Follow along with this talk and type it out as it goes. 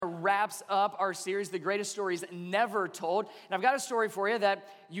wraps up our series, The Greatest Stories Never Told. And I've got a story for you that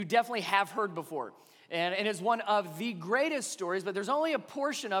you definitely have heard before. And it's one of the greatest stories, but there's only a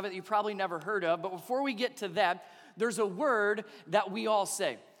portion of it that you probably never heard of. But before we get to that, there's a word that we all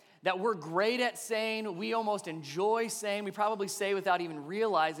say, that we're great at saying, we almost enjoy saying, we probably say without even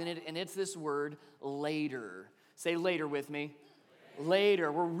realizing it, and it's this word, later. Say later with me.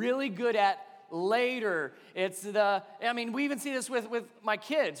 Later. We're really good at later. We even see this with my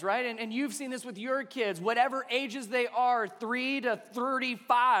kids, right? And you've seen this with your kids. Whatever ages they are, 3 to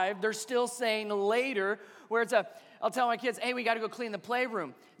 35, they're still saying later, where I'll tell my kids, hey, we got to go clean the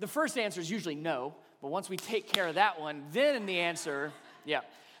playroom. The first answer is usually no, but once we take care of that one, then the answer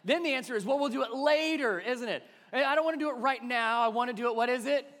is, well, we'll do it later, isn't it? I don't want to do it right now. I want to do it, what is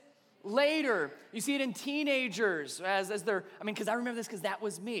it? Later. You see it in teenagers as they're, because I remember this because that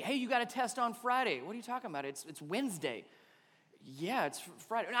was me. Hey, you got a test on Friday. What are you talking about? It's Wednesday. Yeah, it's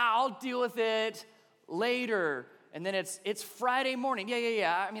Friday. I'll deal with it later. And then it's Friday morning.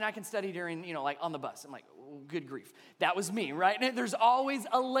 Yeah. I can study during, like on the bus. I'm like, oh, good grief. That was me, right? And there's always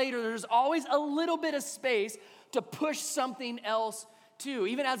a later. There's always a little bit of space to push something else to.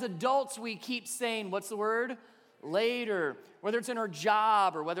 Even as adults, we keep saying, what's the word? Later. Whether it's in our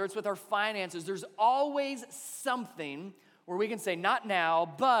job or whether it's with our finances, there's always something where we can say, not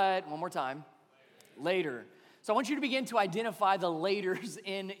now, but, one more time, later. So I want you to begin to identify the laters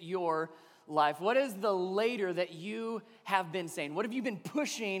in your life. What is the later that you have been saying? What have you been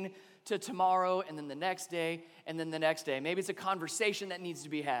pushing to tomorrow and then the next day and then the next day? Maybe it's a conversation that needs to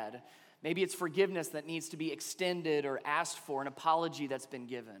be had. Maybe it's forgiveness that needs to be extended or asked for, an apology that's been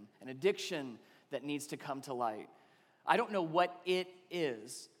given, an addiction that needs to come to light. I don't know what it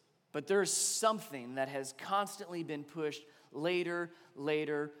is, but there's something that has constantly been pushed later.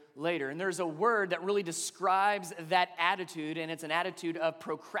 And there's a word that really describes that attitude, and it's an attitude of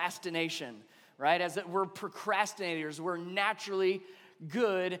procrastination, right? As we're procrastinators, we're naturally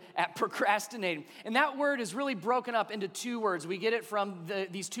good at procrastinating. And that word is really broken up into two words. We get it from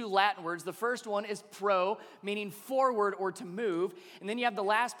these two Latin words. The first one is pro, meaning forward or to move. And then you have the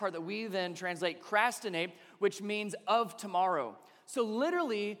last part that we then translate crastinate, which means of tomorrow. So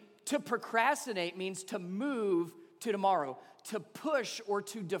literally, to procrastinate means to move to tomorrow, to push or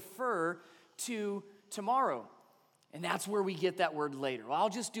to defer to tomorrow. And that's where we get that word later. Well, I'll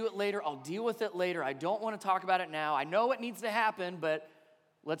just do it later. I'll deal with it later. I don't want to talk about it now. I know what needs to happen, but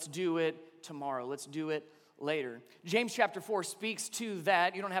let's do it tomorrow. Let's do it later. James chapter 4 speaks to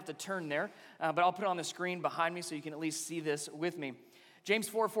that. You don't have to turn there, but I'll put it on the screen behind me so you can at least see this with me. James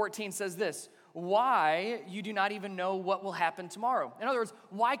 4:14 says this, why you do not even know what will happen tomorrow. In other words,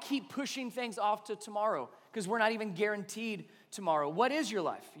 why keep pushing things off to tomorrow? Because we're not even guaranteed tomorrow. What is your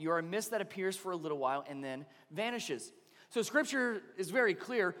life? You are a mist that appears for a little while and then vanishes. So Scripture is very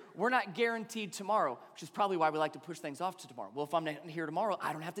clear. We're not guaranteed tomorrow, which is probably why we like to push things off to tomorrow. Well, if I'm not here tomorrow,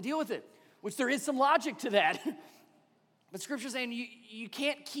 I don't have to deal with it, which there is some logic to that. But Scripture's saying you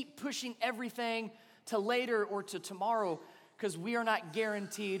can't keep pushing everything to later or to tomorrow because we are not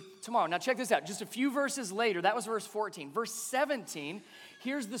guaranteed tomorrow. Now check this out. Just a few verses later, that was verse 14. Verse 17,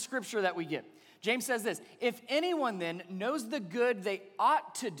 here's the Scripture that we get. James says this, if anyone then knows the good they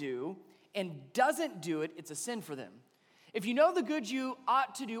ought to do and doesn't do it, it's a sin for them. If you know the good you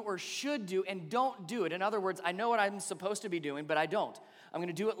ought to do or should do and don't do it, in other words, I know what I'm supposed to be doing, but I don't. I'm going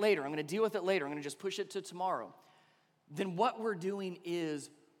to do it later. I'm going to deal with it later. I'm going to just push it to tomorrow. Then what we're doing is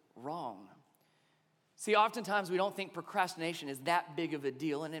wrong. See, oftentimes we don't think procrastination is that big of a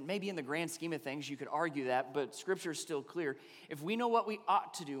deal, and it may be in the grand scheme of things, you could argue that, but Scripture is still clear. If we know what we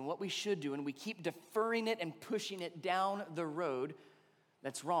ought to do and what we should do, and we keep deferring it and pushing it down the road,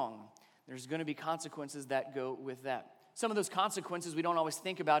 that's wrong. There's going to be consequences that go with that. Some of those consequences we don't always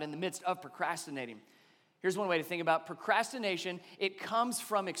think about in the midst of procrastinating. Here's one way to think about procrastination. It comes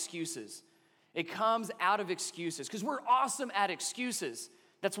from excuses. It comes out of excuses because we're awesome at excuses.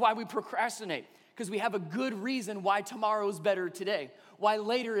 That's why we procrastinate, because we have a good reason why tomorrow's better today, why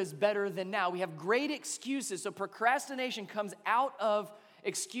later is better than now. We have great excuses. So procrastination comes out of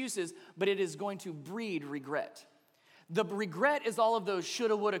excuses, but it is going to breed regret. The regret is all of those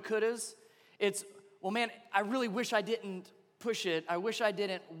shoulda, woulda, couldas. It's, well, man, I really wish I didn't push it. I wish I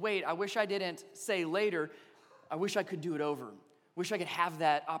didn't wait. I wish I didn't say later. I wish I could do it over. Wish I could have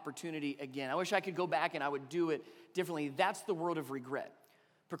that opportunity again. I wish I could go back and I would do it differently. That's the world of regret.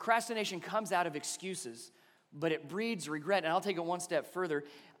 Procrastination comes out of excuses, but it breeds regret. And I'll take it one step further.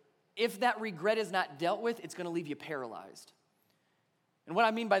 If that regret is not dealt with, it's going to leave you paralyzed. And what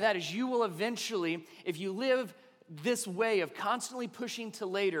I mean by that is you will eventually, if you live this way of constantly pushing to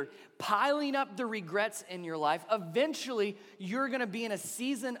later, piling up the regrets in your life, eventually you're gonna be in a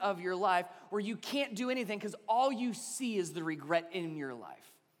season of your life where you can't do anything because all you see is the regret in your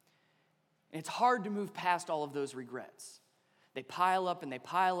life. And it's hard to move past all of those regrets. They pile up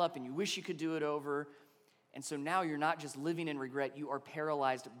and you wish you could do it over. And so now you're not just living in regret, you are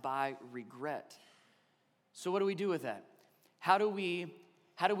paralyzed by regret. So what do we do with that? How do we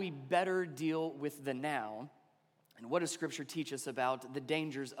better deal with the now? And what does Scripture teach us about the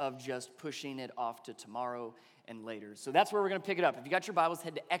dangers of just pushing it off to tomorrow and later? So that's where we're going to pick it up. If you got your Bibles,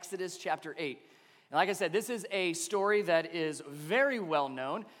 head to Exodus chapter 8. And like I said, this is a story that is very well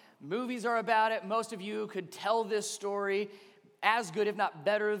known. Movies are about it. Most of you could tell this story as good, if not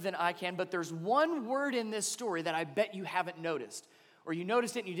better than I can. But there's one word in this story that I bet you haven't noticed. Or you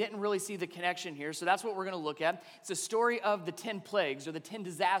noticed it and you didn't really see the connection here. So that's what we're going to look at. It's a story of the 10 plagues or the 10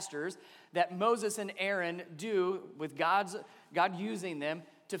 disasters that Moses and Aaron do with God using them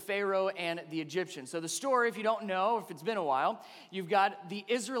to Pharaoh and the Egyptians. So the story, if you don't know, if it's been a while, you've got the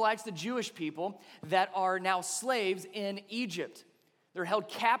Israelites, the Jewish people, that are now slaves in Egypt. They're held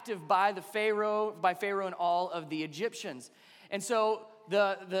captive by Pharaoh and all of the Egyptians. And so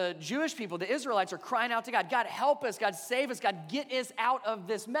the Jewish people, the Israelites, are crying out to God, God, help us, God, save us, God, get us out of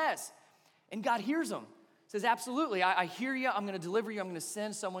this mess. And God hears them. Says, absolutely, I hear you, I'm going to deliver you, I'm going to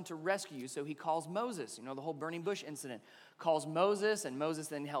send someone to rescue you. So he calls Moses, the whole burning bush incident. Calls Moses, and Moses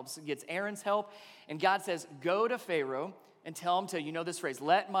then gets Aaron's help. And God says, go to Pharaoh and tell him to, this phrase,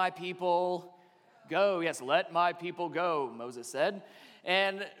 let my people go. Yes, let my people go, Moses said.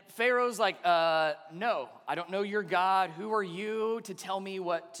 And Pharaoh's like, no, I don't know your God. Who are you to tell me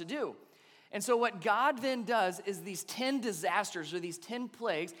what to do? And so what God then does is these 10 disasters or these 10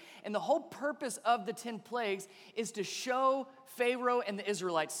 plagues, and the whole purpose of the 10 plagues is to show Pharaoh and the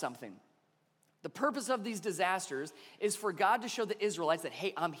Israelites something. The purpose of these disasters is for God to show the Israelites that,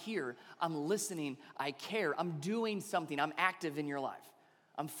 hey, I'm here, I'm listening, I care, I'm doing something, I'm active in your life.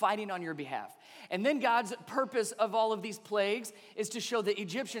 I'm fighting on your behalf. And then God's purpose of all of these plagues is to show the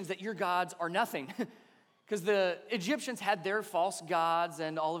Egyptians that your gods are nothing. Because the Egyptians had their false gods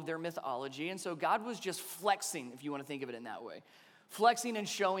and all of their mythology. And so God was just flexing, if you want to think of it in that way. Flexing and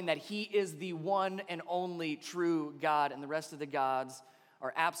showing that he is the one and only true God. And the rest of the gods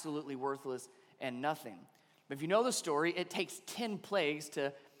are absolutely worthless and nothing. But if you know the story, it takes 10 plagues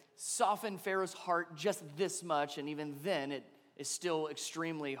to soften Pharaoh's heart just this much. And even then, it is still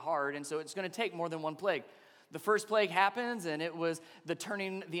extremely hard, and so it's going to take more than one plague. The first plague happens, and it was the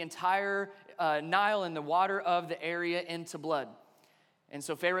turning the entire Nile and the water of the area into blood. And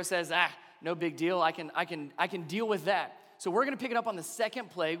so Pharaoh says, no big deal, I can deal with that. So we're going to pick it up on the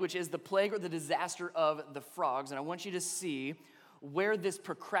second plague, which is the plague or the disaster of the frogs, and I want you to see where this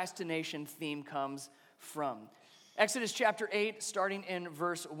procrastination theme comes from. Exodus chapter 8, starting in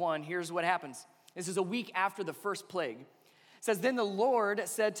verse 1, here's what happens. This is a week after the first plague. It says, then the Lord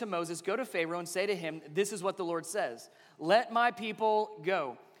said to Moses, go to Pharaoh and say to him, this is what the Lord says, let my people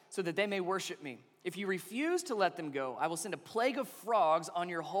go so that they may worship me. If you refuse to let them go, I will send a plague of frogs on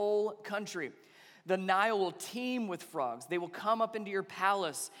your whole country. The Nile will teem with frogs. They will come up into your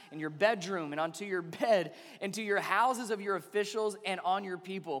palace, in your bedroom, and onto your bed, into your houses of your officials and on your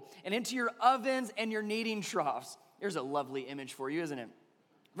people, and into your ovens and your kneading troughs. There's a lovely image for you, isn't it?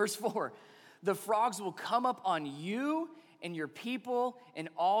 Verse 4, the frogs will come up on you and your people and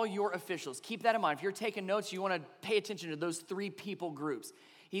all your officials. Keep that in mind. If you're taking notes, you want to pay attention to those 3 people groups.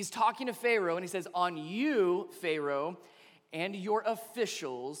 He's talking to Pharaoh, and he says, on you, Pharaoh, and your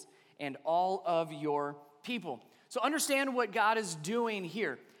officials, and all of your people. So understand what God is doing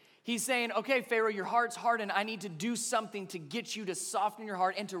here. He's saying, okay, Pharaoh, your heart's hardened. I need to do something to get you to soften your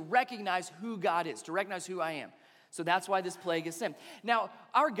heart and to recognize who God is, to recognize who I am. So that's why this plague is sent. Now,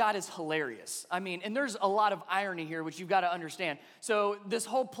 our God is hilarious. And there's a lot of irony here, which you've got to understand. So this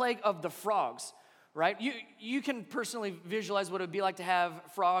whole plague of the frogs, right? You can personally visualize what it would be like to have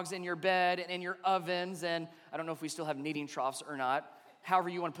frogs in your bed and in your ovens, and I don't know if we still have kneading troughs or not. However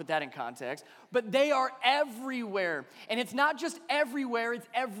you want to put that in context. But they are everywhere. And it's not just everywhere, it's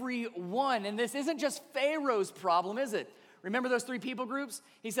everyone. And this isn't just Pharaoh's problem, is it? Remember those 3 people groups?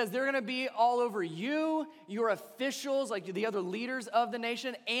 He says they're going to be all over you, your officials, like the other leaders of the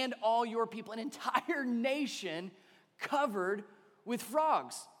nation, and all your people, an entire nation covered with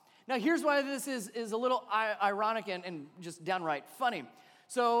frogs. Now, here's why this is a little ironic and just downright funny.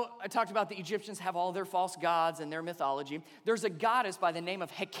 So I talked about the Egyptians have all their false gods and their mythology. There's a goddess by the name of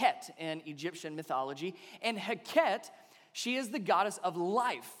Heket in Egyptian mythology, and Heket, she is the goddess of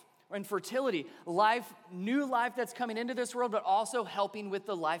life, and fertility, life, new life that's coming into this world, but also helping with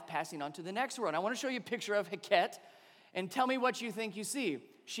the life passing on to the next world. I want to show you a picture of Heket, and tell me what you think you see.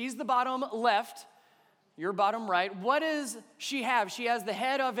 She's the bottom left, your bottom right. What does she have? She has the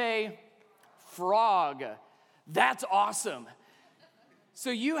head of a frog. That's awesome. So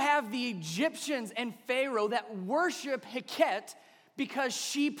you have the Egyptians and Pharaoh that worship Heket because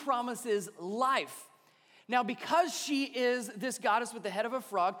she promises life. Now, because she is this goddess with the head of a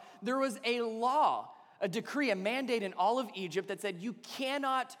frog, there was a law, a decree, a mandate in all of Egypt that said you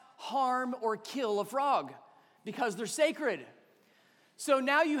cannot harm or kill a frog because they're sacred. So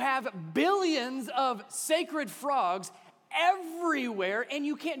now you have billions of sacred frogs everywhere, and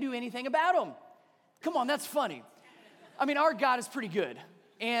you can't do anything about them. Come on, that's funny. I mean, our God is pretty good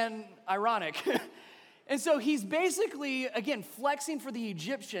and ironic. And so he's basically, again, flexing for the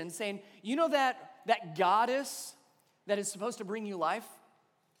Egyptians, saying, you know that goddess that is supposed to bring you life,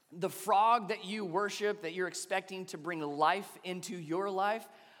 the frog that you worship, that you're expecting to bring life into your life,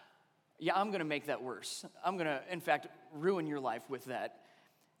 yeah, I'm gonna make that worse. I'm gonna, in fact, ruin your life with that.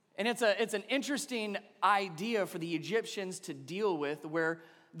 And it's an interesting idea for the Egyptians to deal with, where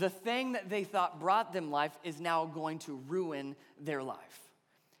the thing that they thought brought them life is now going to ruin their life.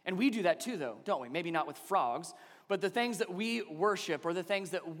 And we do that too, though, don't we? Maybe not with frogs, but the things that we worship or the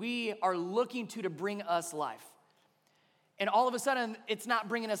things that we are looking to bring us life. And all of a sudden, it's not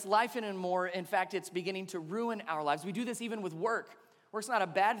bringing us life anymore. In fact, it's beginning to ruin our lives. We do this even with work. Work's not a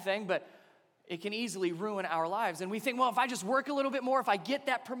bad thing, but it can easily ruin our lives. And we think, well, if I just work a little bit more, if I get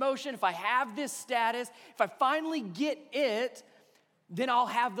that promotion, if I have this status, if I finally get it, then I'll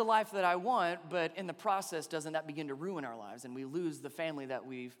have the life that I want. But in the process, doesn't that begin to ruin our lives? And we lose the family that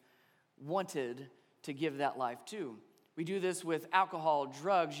we've wanted to give that life to. We do this with alcohol,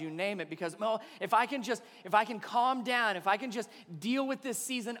 drugs, you name it, because, well, if I can calm down, if I can just deal with this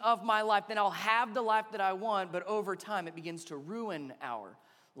season of my life, then I'll have the life that I want. But over time, it begins to ruin our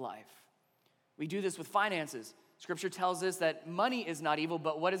life. We do this with finances. Scripture tells us that money is not evil,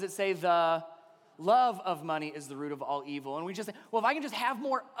 but what does it say? The love of money is the root of all evil. And we just say, well, if I can just have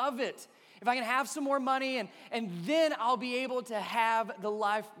more of it, if I can have some more money, and then I'll be able to have the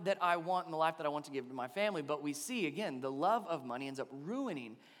life that I want and the life that I want to give to my family. But we see, again, the love of money ends up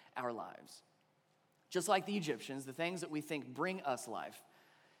ruining our lives. Just like the Egyptians, the things that we think bring us life,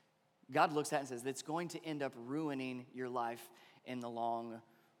 God looks at and says, it's going to end up ruining your life in the long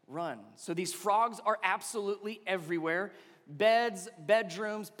run. So these frogs are absolutely everywhere. Beds,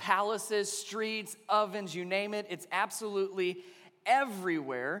 bedrooms, palaces, streets, ovens, you name it. It's absolutely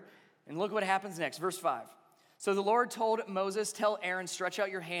everywhere. And look what happens next, verse 5. So the Lord told Moses, tell Aaron, stretch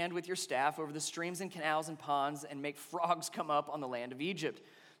out your hand with your staff over the streams and canals and ponds and make frogs come up on the land of Egypt.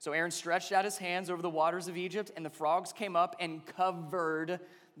 So Aaron stretched out his hands over the waters of Egypt, and the frogs came up and covered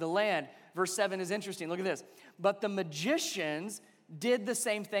the land. Verse 7 is interesting. Look at this. But the magicians did the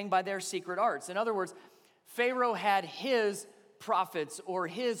same thing by their secret arts. In other words, Pharaoh had his prophets or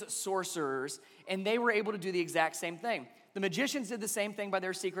his sorcerers, and they were able to do the exact same thing. The magicians did the same thing by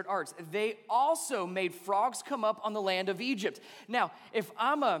their secret arts. They also made frogs come up on the land of Egypt. Now,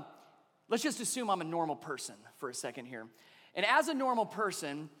 let's just assume I'm a normal person for a second here. And as a normal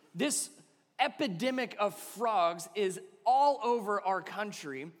person, this epidemic of frogs is all over our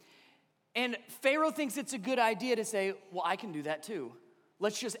country. And Pharaoh thinks it's a good idea to say, well, I can do that too.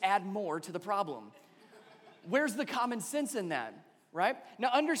 Let's just add more to the problem. Where's the common sense in that? Right? Now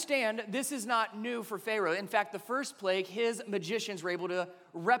understand, this is not new for Pharaoh. In fact, the first plague, his magicians were able to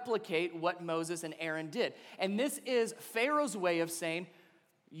replicate what Moses and Aaron did. And this is Pharaoh's way of saying,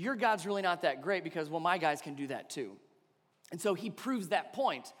 your God's really not that great because, well, my guys can do that too. And so he proves that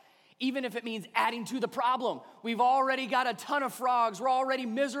point, even if it means adding to the problem. We've already got a ton of frogs. We're already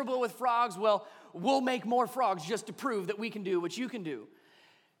miserable with frogs. Well, we'll make more frogs just to prove that we can do what you can do.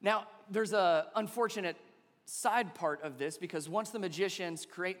 Now, there's an unfortunate side part of this, because once the magicians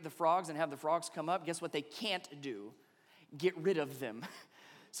create the frogs and have the frogs come up, guess what they can't do? Get rid of them.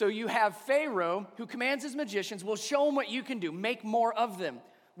 So you have Pharaoh who commands his magicians, well, show them what you can do, make more of them,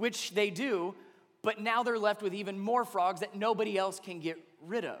 which they do, but now they're left with even more frogs that nobody else can get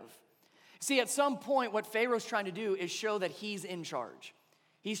rid of. See, at some point, what Pharaoh's trying to do is show that he's in charge.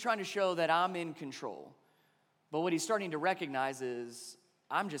 He's trying to show that I'm in control. But what he's starting to recognize is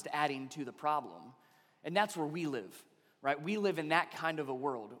I'm just adding to the problem. And that's where we live, right? We live in that kind of a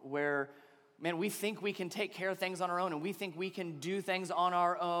world where, man, we think we can take care of things on our own, and we think we can do things on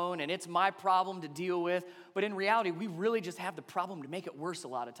our own, and it's my problem to deal with. But in reality, we really just have the problem to make it worse a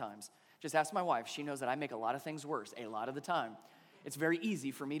lot of times. Just ask my wife. She knows that I make a lot of things worse a lot of the time. It's very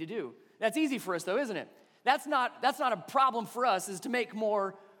easy for me to do. That's easy for us, though, isn't it? That's not a problem for us, is to make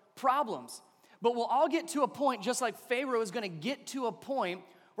more problems. But we'll all get to a point, just like Pharaoh is going to get to a point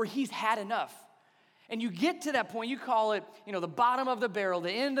where he's had enough. And you get to that point, you call it, the bottom of the barrel,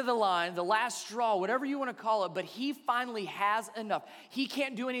 the end of the line, the last straw, whatever you want to call it, but he finally has enough. He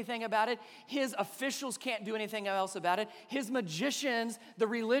can't do anything about it. His officials can't do anything else about it. His magicians, the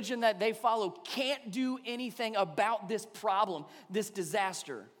religion that they follow, can't do anything about this problem, this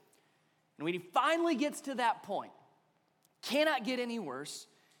disaster. And when he finally gets to that point, cannot get any worse,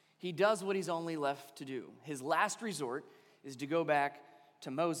 he does what he's only left to do. His last resort is to go back to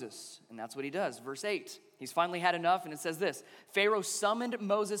Moses, and that's what he does. Verse 8, he's finally had enough, and it says this: Pharaoh summoned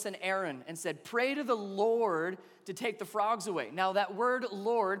Moses and Aaron and said, "Pray to the Lord to take the frogs away." Now that word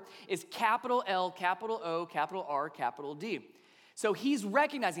Lord is capital L, capital O, capital R, capital D. So he's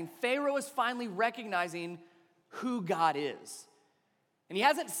recognizing, Pharaoh is finally recognizing who God is. And he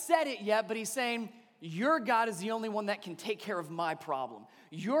hasn't said it yet, but he's saying, your God is the only one that can take care of my problem.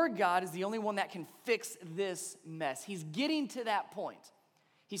 Your God is the only one that can fix this mess. He's getting to that point.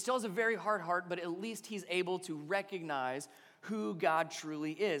 He still has a very hard heart, but at least he's able to recognize who God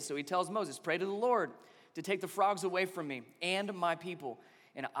truly is. So he tells Moses, "Pray to the Lord to take the frogs away from me and my people,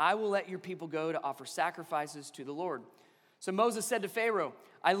 and I will let your people go to offer sacrifices to the Lord." So Moses said to Pharaoh,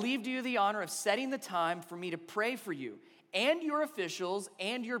 "I leave to you the honor of setting the time for me to pray for you and your officials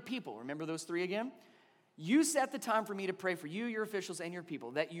and your people." Remember those three again? You set the time for me to pray for you, your officials, and your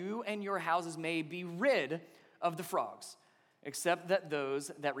people, that you and your houses may be rid of the frogs, except that those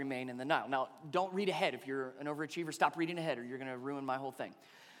that remain in the Nile. Now, don't read ahead. If you're an overachiever, stop reading ahead or you're going to ruin my whole thing.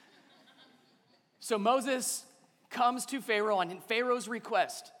 So Moses comes to Pharaoh on Pharaoh's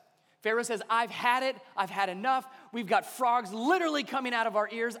request. Pharaoh says, "I've had it. I've had enough. We've got frogs literally coming out of our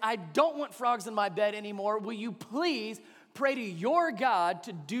ears. I don't want frogs in my bed anymore. Will you please pray to your God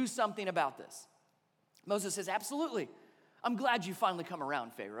to do something about this?" Moses says, "Absolutely. I'm glad you finally come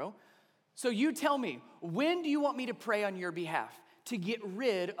around, Pharaoh. So you tell me, when do you want me to pray on your behalf to get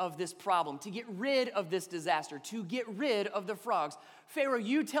rid of this problem, to get rid of this disaster, to get rid of the frogs? Pharaoh,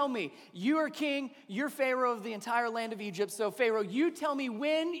 you tell me. You are king. You're Pharaoh of the entire land of Egypt. So Pharaoh, you tell me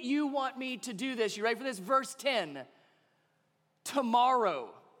when you want me to do this." You ready for this? Verse 10.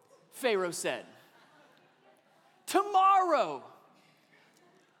 "Tomorrow," Pharaoh said. "Tomorrow.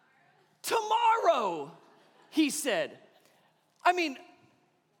 Tomorrow," he said. I mean,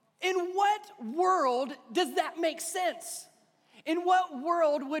 in what world does that make sense? In what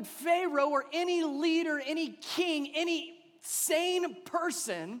world would Pharaoh or any leader, any king, any sane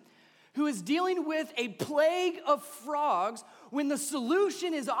person who is dealing with a plague of frogs, when the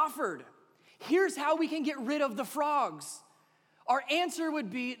solution is offered, here's how we can get rid of the frogs? Our answer would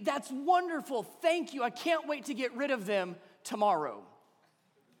be, "That's wonderful, thank you, I can't wait to get rid of them tomorrow."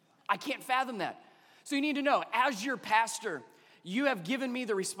 I can't fathom that. So you need to know, as your pastor, you have given me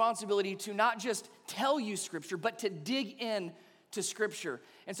the responsibility to not just tell you Scripture, but to dig in to Scripture.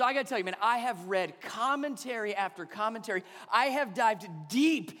 And so I gotta tell you, man, I have read commentary after commentary. I have dived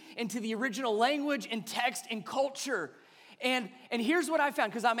deep into the original language and text and culture. And here's what I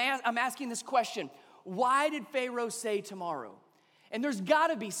found, because I'm asking this question: why did Pharaoh say tomorrow? And there's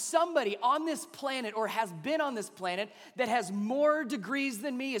gotta be somebody on this planet, or has been on this planet, that has more degrees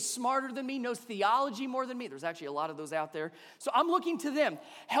than me, is smarter than me, knows theology more than me. There's actually a lot of those out there. So I'm looking to them.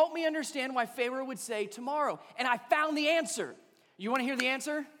 Help me understand why Pharaoh would say tomorrow. And I found the answer. You wanna hear the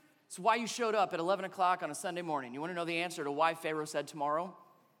answer? It's why you showed up at 11 o'clock on a Sunday morning. You wanna know the answer to why Pharaoh said tomorrow?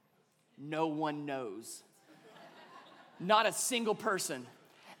 No one knows. Not a single person.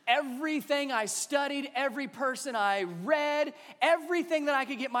 Everything I studied, every person I read, everything that I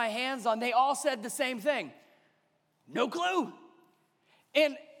could get my hands on, they all said the same thing. No clue.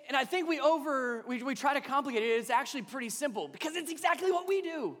 And I think we try to complicate it. It's actually pretty simple, because it's exactly what we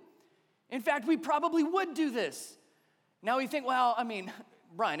do. In fact, we probably would do this. Now we think, well, I mean,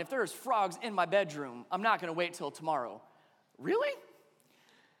 Brian, if there's frogs in my bedroom, I'm not gonna wait till tomorrow. Really?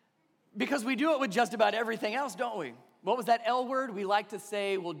 Because we do it with just about everything else, don't we? What was that L word? We like to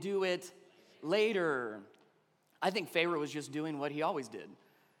say we'll do it later. I think Pharaoh was just doing what he always did,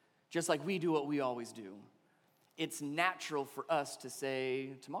 just like we do what we always do. It's natural for us to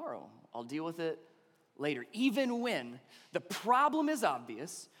say, tomorrow, I'll deal with it later. Even when the problem is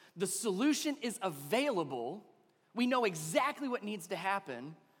obvious, the solution is available, we know exactly what needs to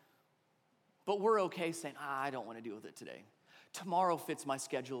happen, but we're okay saying, I don't want to deal with it today. Tomorrow fits my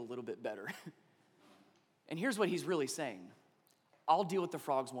schedule a little bit better. And here's what he's really saying: I'll deal with the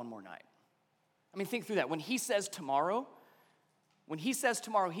frogs one more night. I mean, think through that. When he says tomorrow, he's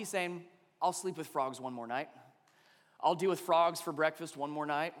saying, I'll sleep with frogs one more night. I'll deal with frogs for breakfast one more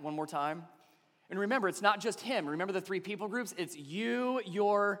night, one more time. And remember, it's not just him. Remember the three people groups? It's you,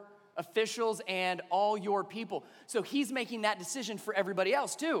 your officials, and all your people. So he's making that decision for everybody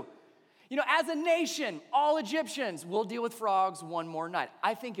else too. You know, as a nation, all Egyptians will deal with frogs one more night.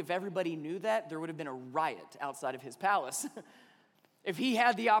 I think if everybody knew that, there would have been a riot outside of his palace. If he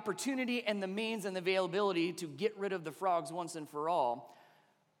had the opportunity and the means and the availability to get rid of the frogs once and for all,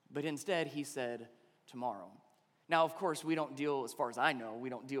 but instead he said, tomorrow. Now, of course, we don't deal, as far as I know, we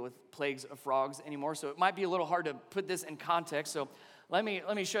don't deal with plagues of frogs anymore, so it might be a little hard to put this in context. So let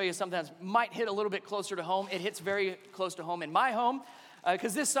me show you something that might hit a little bit closer to home. It hits very close to home in my home,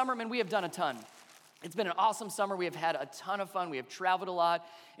 because this summer, man, we have done a ton. It's been an awesome summer. We have had a ton of fun. We have traveled a lot.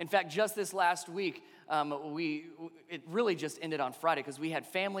 In fact, just this last week, it really just ended on Friday because we had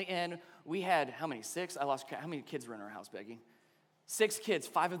family in. We had, how many, 6? I lost count. How many kids were in our house, Becky? 6 kids,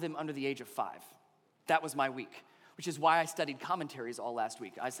 5 of them under the age of 5. That was my week, which is why I studied commentaries all last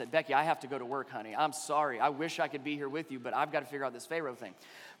week. I said, Becky, I have to go to work, honey. I'm sorry. I wish I could be here with you, but I've got to figure out this Pharaoh thing.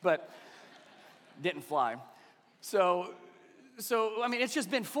 But didn't fly. So, I mean, it's just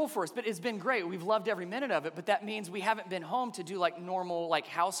been full for us, but it's been great. We've loved every minute of it, but that means we haven't been home to do like normal like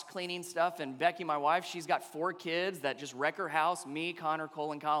house cleaning stuff. And Becky, my wife, she's got 4 kids that just wreck her house, me, Connor,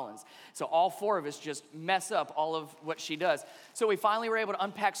 Cole, and Collins. So all 4 of us just mess up all of what she does. So we finally were able to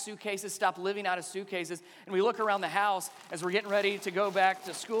unpack suitcases, stop living out of suitcases, and we look around the house as we're getting ready to go back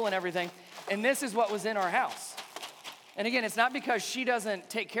to school and everything, and this is what was in our house. And again, it's not because she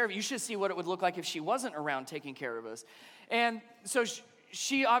doesn't take care of it. You should see what it would look like if she wasn't around taking care of us. And so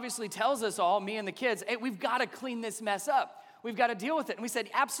she obviously tells us all, me and the kids, hey, we've got to clean this mess up. We've got to deal with it. And we said,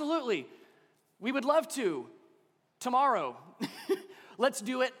 absolutely. We would love to. Tomorrow. Let's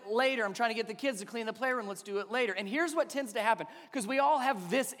do it later. I'm trying to get the kids to clean the playroom. Let's do it later. And here's what tends to happen, because we all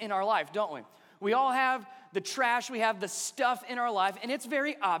have this in our life, don't we? We all have the trash. We have the stuff in our life, and it's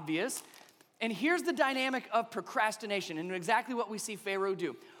very obvious. And here's the dynamic of procrastination and exactly what we see Pharaoh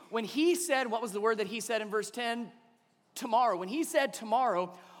do. When he said, what was the word that he said in verse 10? Tomorrow. When he said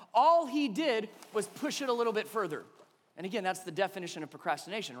tomorrow, all he did was push it a little bit further. And again, that's the definition of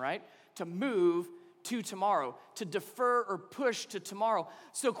procrastination, right? To move to tomorrow, to defer or push to tomorrow.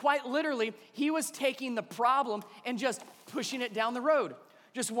 So quite literally, he was taking the problem and just pushing it down the road.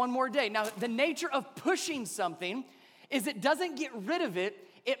 Just one more day. Now, the nature of pushing something is it doesn't get rid of it,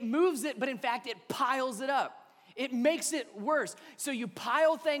 it moves it, but in fact, it piles it up. It makes it worse. So you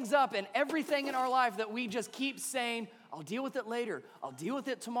pile things up, and everything in our life that we just keep saying, I'll deal with it later. I'll deal with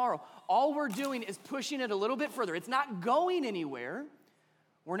it tomorrow. All we're doing is pushing it a little bit further. It's not going anywhere.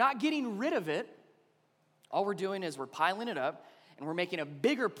 We're not getting rid of it. All we're doing is we're piling it up, and we're making a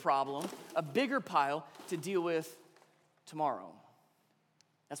bigger problem, a bigger pile to deal with tomorrow.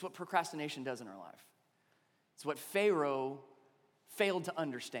 That's what procrastination does in our life. It's what Pharaoh failed to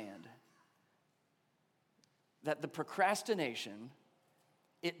understand. That the procrastination,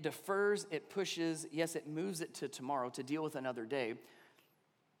 it defers, it pushes, yes, it moves it to tomorrow to deal with another day,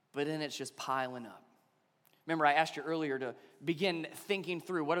 but then it's just piling up. Remember, I asked you earlier to begin thinking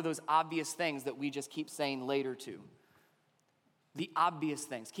through what are those obvious things that we just keep saying later to. The obvious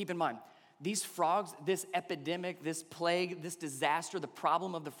things. Keep in mind, these frogs, this epidemic, this plague, this disaster, the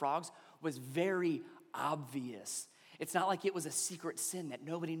problem of the frogs was very obvious. It's not like it was a secret sin that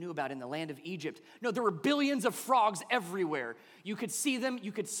nobody knew about in the land of Egypt. No, there were billions of frogs everywhere. You could see them,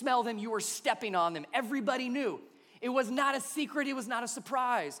 you could smell them, you were stepping on them. Everybody knew. It was not a secret, it was not a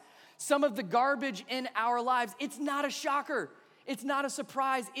surprise. Some of the garbage in our lives, it's not a shocker. It's not a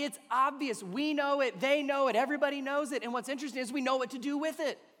surprise, it's obvious. We know it, they know it, everybody knows it. And what's interesting is we know what to do with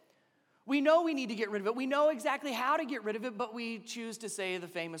it. We know we need to get rid of it. We know exactly how to get rid of it, but we choose to say the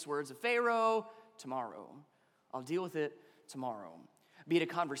famous words of Pharaoh, tomorrow. I'll deal with it tomorrow. Be it a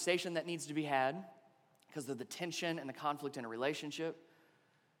conversation that needs to be had because of the tension and the conflict in a relationship.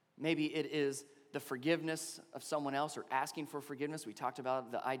 Maybe it is the forgiveness of someone else or asking for forgiveness. We talked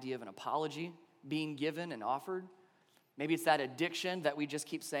about the idea of an apology being given and offered. Maybe it's that addiction that we just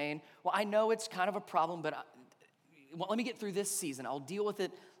keep saying, well, I know it's kind of a problem, but let me get through this season. I'll deal with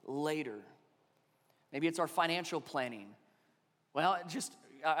it later. Maybe it's our financial planning. Well,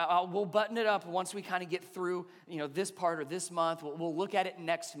 we'll button it up once we kind of get through, this part or this month. We'll look at it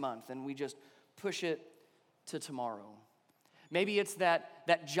next month, and we just push it to tomorrow. Maybe it's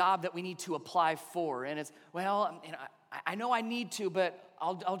that job that we need to apply for, and it's, I know I need to, but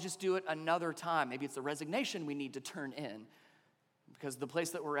I'll just do it another time. Maybe it's the resignation we need to turn in because the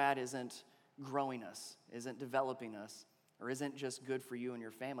place that we're at isn't growing us, isn't developing us, or isn't just good for you and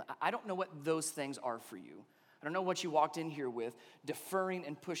your family. I don't know what those things are for you. I don't know what you walked in here with, deferring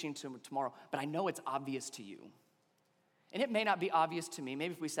and pushing to tomorrow, but I know it's obvious to you. And it may not be obvious to me.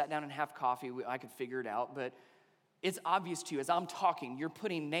 Maybe if we sat down and have coffee, I could figure it out. But it's obvious to you. As I'm talking, you're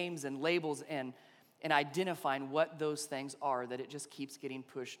putting names and labels and identifying what those things are, that it just keeps getting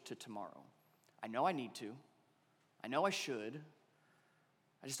pushed to tomorrow. I know I need to. I know I should.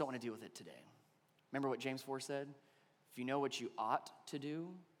 I just don't want to deal with it today. Remember what James 4 said? If you know what you ought to do,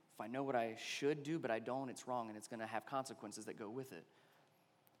 if I know what I should do, but I don't, it's wrong, and it's going to have consequences that go with it.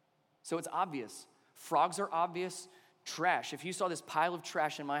 So it's obvious. Frogs are obvious. Trash. If you saw this pile of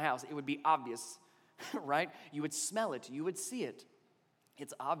trash in my house, it would be obvious, right? You would smell it. You would see it.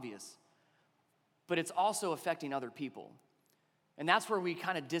 It's obvious. But it's also affecting other people. And that's where we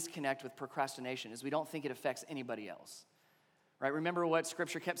kind of disconnect with procrastination, is we don't think it affects anybody else. Right? Remember what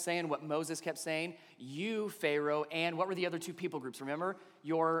Scripture kept saying, what Moses kept saying? You, Pharaoh, and what were the other two people groups? Remember?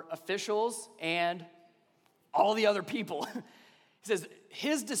 Your officials and all the other people. He says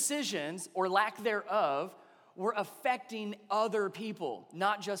his decisions, or lack thereof, were affecting other people,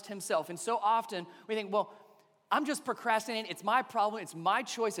 not just himself. And so often we think, well, I'm just procrastinating. It's my problem. It's my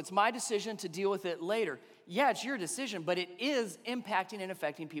choice. It's my decision to deal with it later. Yeah, it's your decision, but it is impacting and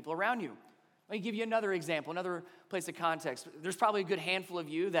affecting people around you. Let me give you another example, another place of context. There's probably a good handful of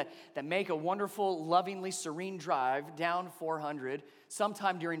you that make a wonderful, lovingly serene drive down 400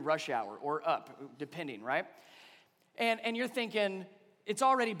 sometime during rush hour or up, depending, right? And you're thinking, it's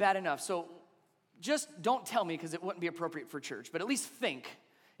already bad enough, so just don't tell me because it wouldn't be appropriate for church, but at least think,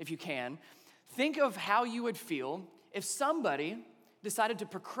 if you can. Think of how you would feel if somebody decided to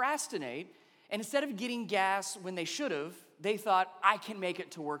procrastinate, and instead of getting gas when they should have, they thought, I can make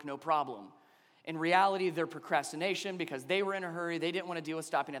it to work, no problem. In reality, their procrastination, because they were in a hurry, they didn't want to deal with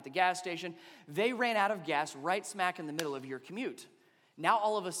stopping at the gas station, they ran out of gas right smack in the middle of your commute. Now,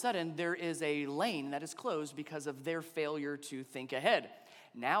 all of a sudden, there is a lane that is closed because of their failure to think ahead.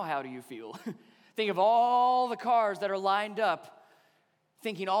 Now, how do you feel? Think of all the cars that are lined up,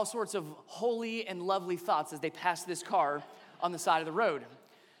 thinking all sorts of holy and lovely thoughts as they pass this car on the side of the road.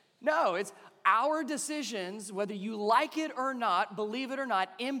 No, it's our decisions, whether you like it or not, believe it or not,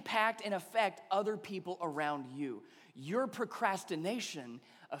 impact and affect other people around you. Your procrastination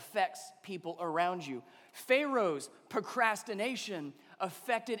affects people around you. Pharaoh's procrastination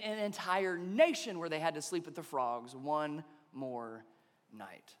affected an entire nation where they had to sleep with the frogs one more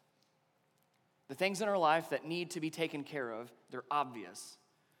night. The things in our life that need to be taken care of, they're obvious,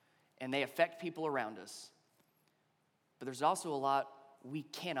 and they affect people around us. But there's also a lot we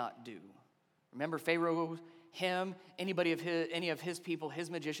cannot do. Remember Pharaoh, any of his people, his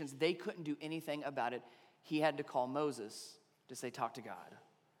magicians, they couldn't do anything about it. He had to call Moses to say, talk to God.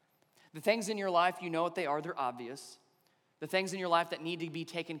 The things in your life, you know what they are, they're obvious. The things in your life that need to be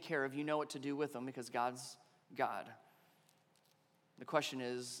taken care of, you know what to do with them because God's God. The question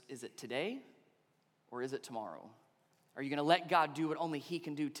is it today or is it tomorrow? Are you going to let God do what only He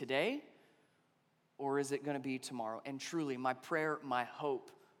can do today, or is it going to be tomorrow? And truly, my prayer, my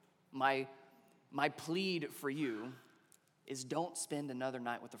hope, my plead for you is don't spend another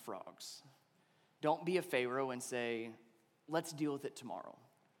night with the frogs. Don't be a Pharaoh and say, let's deal with it tomorrow.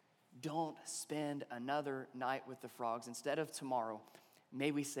 Don't spend another night with the frogs. Instead of tomorrow,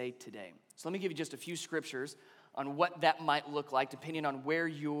 may we say today. So let me give you just a few scriptures on what that might look like, depending on where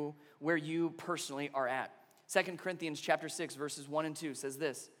you personally are at. 2 Corinthians chapter 6, verses 1 and 2 says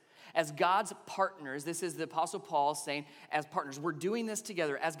this: as God's partners, this is the Apostle Paul saying, as partners, we're doing this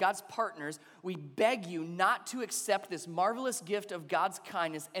together. As God's partners, we beg you not to accept this marvelous gift of God's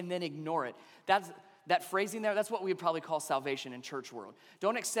kindness and then ignore it. That phrasing there, that's what we would probably call salvation in church world.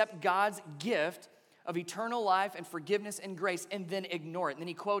 Don't accept God's gift of eternal life and forgiveness and grace and then ignore it. And then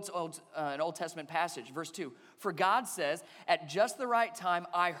he quotes an Old Testament passage, verse 2. For God says, at just the right time,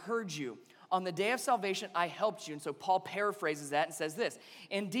 I heard you. On the day of salvation, I helped you. And so Paul paraphrases that and says this: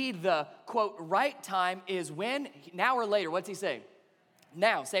 indeed, the, quote, right time is when? Now or later. What's he say?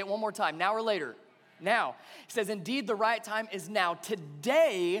 Now. Say it one more time. Now or later? Now. He says, indeed, the right time is now.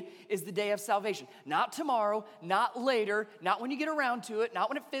 Today is the day of salvation. Not tomorrow, not later, not when you get around to it, not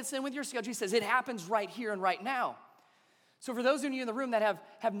when it fits in with your schedule. He says it happens right here and right now. So for those of you in the room that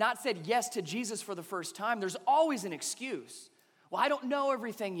have not said yes to Jesus for the first time, there's always an excuse. Well, I don't know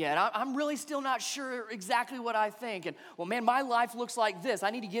everything yet. I'm really still not sure exactly what I think. And, well, man, my life looks like this. I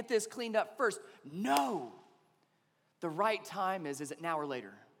need to get this cleaned up first. No. The right time is it now or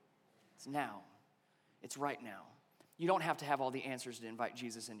later? It's now. It's right now. You don't have to have all the answers to invite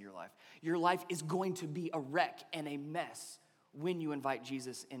Jesus into your life. Your life is going to be a wreck and a mess when you invite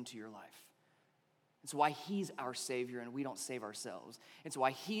Jesus into your life. It's why He's our Savior and we don't save ourselves. It's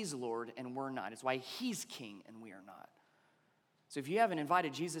why He's Lord and we're not. It's why He's King and we are not. So if you haven't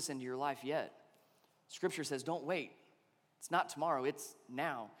invited Jesus into your life yet, Scripture says don't wait. It's not tomorrow, it's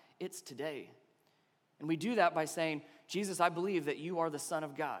now, it's today. And we do that by saying, Jesus, I believe that you are the Son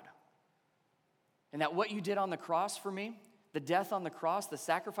of God. And that what you did on the cross for me, the death on the cross, the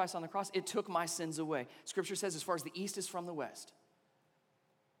sacrifice on the cross, it took my sins away. Scripture says as far as the east is from the west.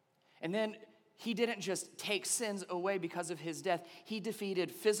 And then he didn't just take sins away because of his death. He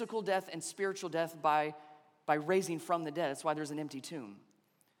defeated physical death and spiritual death by raising from the dead. That's why there's an empty tomb.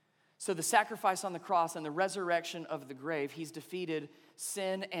 So the sacrifice on the cross and the resurrection of the grave, he's defeated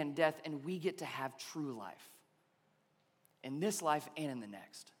sin and death, and we get to have true life in this life and in the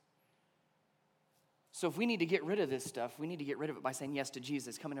next. So if we need to get rid of this stuff, we need to get rid of it by saying yes to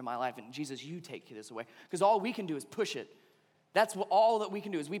Jesus, come into my life, and Jesus, you take this away. Because all we can do is push it. That's all that we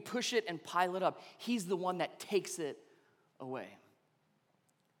can do is we push it and pile it up. He's the one that takes it away.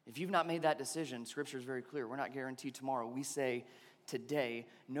 If you've not made that decision, Scripture is very clear. We're not guaranteed tomorrow. We say today,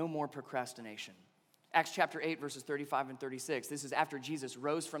 no more procrastination. Acts chapter 8, verses 35 and 36. This is after Jesus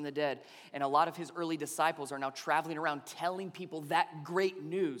rose from the dead, and a lot of his early disciples are now traveling around telling people that great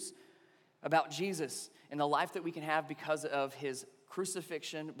news about Jesus and the life that we can have because of his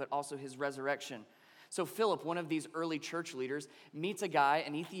crucifixion, but also his resurrection. So Philip, one of these early church leaders, meets a guy,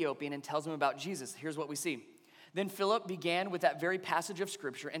 an Ethiopian, and tells him about Jesus. Here's what we see. Then Philip began with that very passage of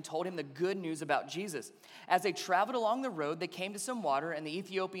Scripture and told him the good news about Jesus. As they traveled along the road, they came to some water, and the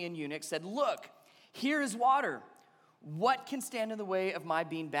Ethiopian eunuch said, "Look, here is water. What can stand in the way of my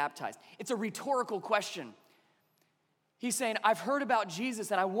being baptized?" It's a rhetorical question. He's saying, I've heard about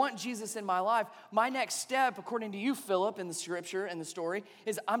Jesus, and I want Jesus in my life. My next step, according to you, Philip, in the Scripture and the story,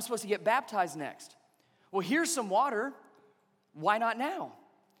 is I'm supposed to get baptized next. Well, here's some water. Why not now?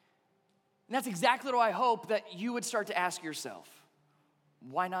 And that's exactly what I hope that you would start to ask yourself.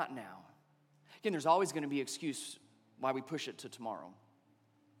 Why not now? Again, there's always going to be an excuse why we push it to tomorrow.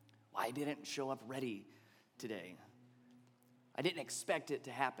 Why I didn't show up ready today. I didn't expect it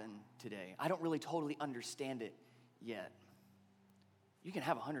to happen today. I don't really totally understand it yet. You can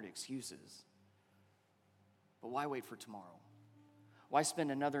have 100 excuses. But why wait for tomorrow? Why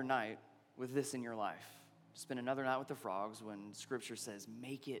spend another night with this in your life? Spend another night with the frogs when Scripture says,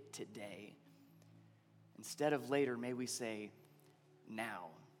 make it today. Instead of later, may we say, now.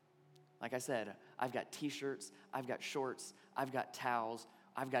 Like I said, I've got t-shirts, I've got shorts, I've got towels,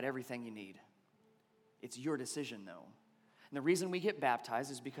 I've got everything you need. It's your decision, though. And the reason we get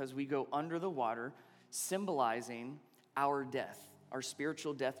baptized is because we go under the water, symbolizing our death, our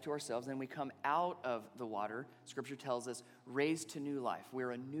spiritual death to ourselves, and we come out of the water, Scripture tells us, raised to new life.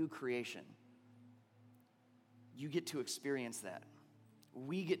 We're a new creation. You get to experience that.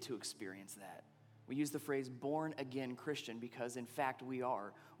 We get to experience that. We use the phrase born again Christian because in fact we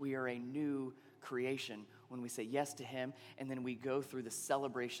are. We are a new creation when we say yes to him, and then we go through the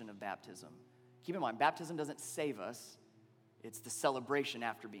celebration of baptism. Keep in mind, baptism doesn't save us. It's the celebration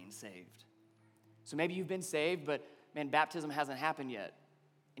after being saved. So maybe you've been saved, but man, baptism hasn't happened yet.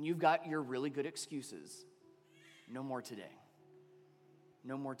 And you've got your really good excuses. No more today.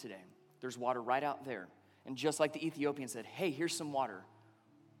 No more today. There's water right out there. And just like the Ethiopian said, hey, here's some water.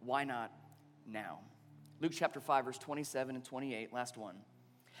 Why not now? Luke chapter 5, verse 27 and 28, last one.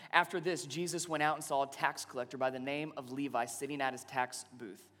 After this, Jesus went out and saw a tax collector by the name of Levi sitting at his tax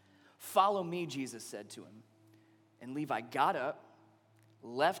booth. Follow me, Jesus said to him. And Levi got up,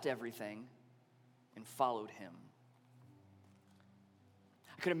 left everything, and followed him.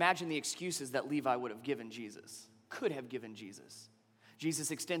 I could imagine the excuses that Levi would have given Jesus, could have given Jesus. Jesus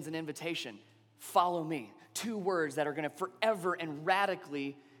extends an invitation. Follow me. 2 words that are going to forever and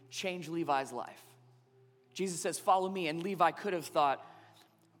radically change Levi's life. Jesus says, follow me. And Levi could have thought,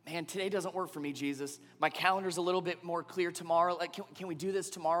 man, today doesn't work for me, Jesus. My calendar's a little bit more clear tomorrow. Like, can we do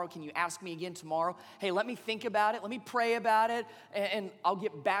this tomorrow? Can you ask me again tomorrow? Hey, let me think about it. Let me pray about it. And I'll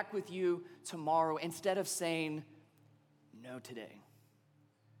get back with you tomorrow. Instead of saying, no today.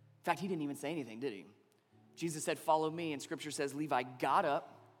 In fact, he didn't even say anything, did he? Jesus said, follow me. And Scripture says Levi got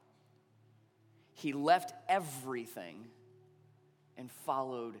up. He left everything and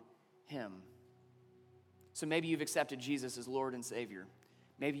followed him. So maybe you've accepted Jesus as Lord and Savior.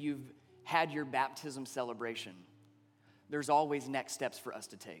 Maybe you've had your baptism celebration. There's always next steps for us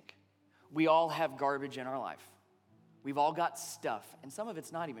to take. We all have garbage in our life. We've all got stuff, and some of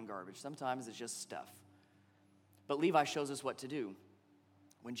it's not even garbage. Sometimes it's just stuff. But Levi shows us what to do.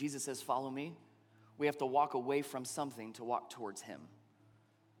 When Jesus says, follow me, we have to walk away from something to walk towards him.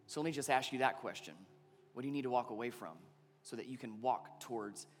 So let me just ask you that question. What do you need to walk away from so that you can walk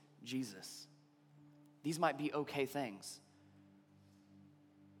towards Jesus? These might be okay things,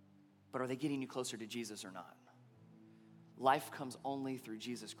 but are they getting you closer to Jesus or not? Life comes only through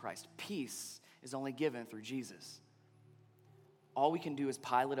Jesus Christ. Peace is only given through Jesus. all we can do is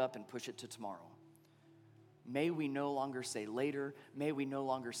pile it up and push it to tomorrow. May we no longer say later, may we no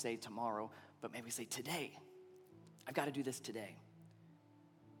longer say tomorrow, but may we say today. I've got to do this today.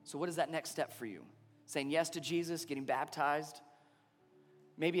 So what is that next step for you? Saying yes to Jesus, getting baptized?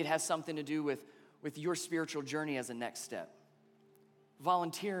 Maybe it has something to do with your spiritual journey as a next step.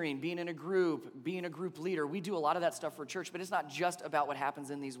 Volunteering, being in a group, being a group leader. We do a lot of that stuff for church, but it's not just about what happens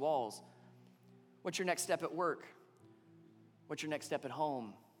in these walls. What's your next step at work? What's your next step at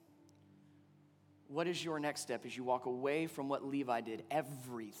home? What is your next step as you walk away from what Levi did,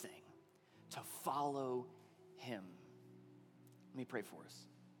 everything, to follow him? Let me pray for us.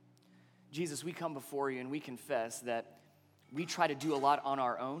 Jesus, we come before you and we confess that we try to do a lot on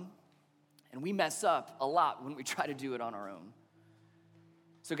our own, and we mess up a lot when we try to do it on our own.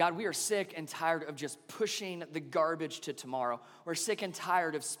 So God, we are sick and tired of just pushing the garbage to tomorrow. We're sick and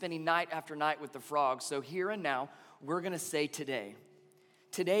tired of spending night after night with the frogs. So here and now, we're going to say today.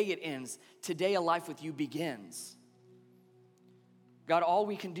 Today it ends. Today a life with you begins. God, all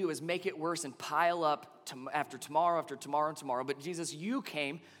we can do is make it worse and pile up after tomorrow, and tomorrow. But Jesus, you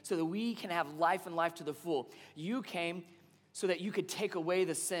came so that we can have life and life to the full. You came so that you could take away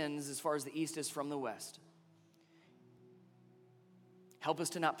the sins as far as the east is from the west. Help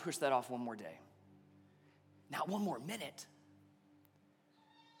us to not push that off one more day. Not one more minute.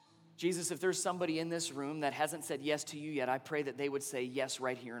 Jesus, if there's somebody in this room that hasn't said yes to you yet, I pray that they would say yes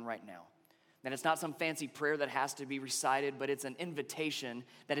right here and right now. That it's not some fancy prayer that has to be recited, but it's an invitation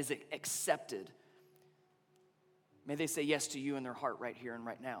that is accepted. May they say yes to you in their heart right here and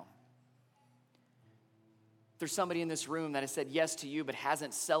right now. If there's somebody in this room that has said yes to you but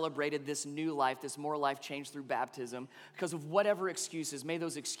hasn't celebrated this new life, this more life change through baptism, because of whatever excuses, may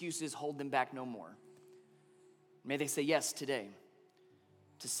those excuses hold them back no more. May they say yes today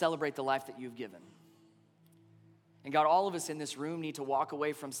to celebrate the life that you've given. And God, all of us in this room need to walk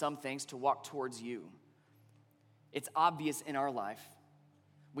away from some things to walk towards you. It's obvious in our life.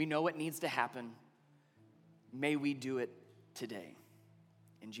 We know what needs to happen. May we do it today.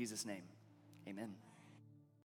 In Jesus' name, amen.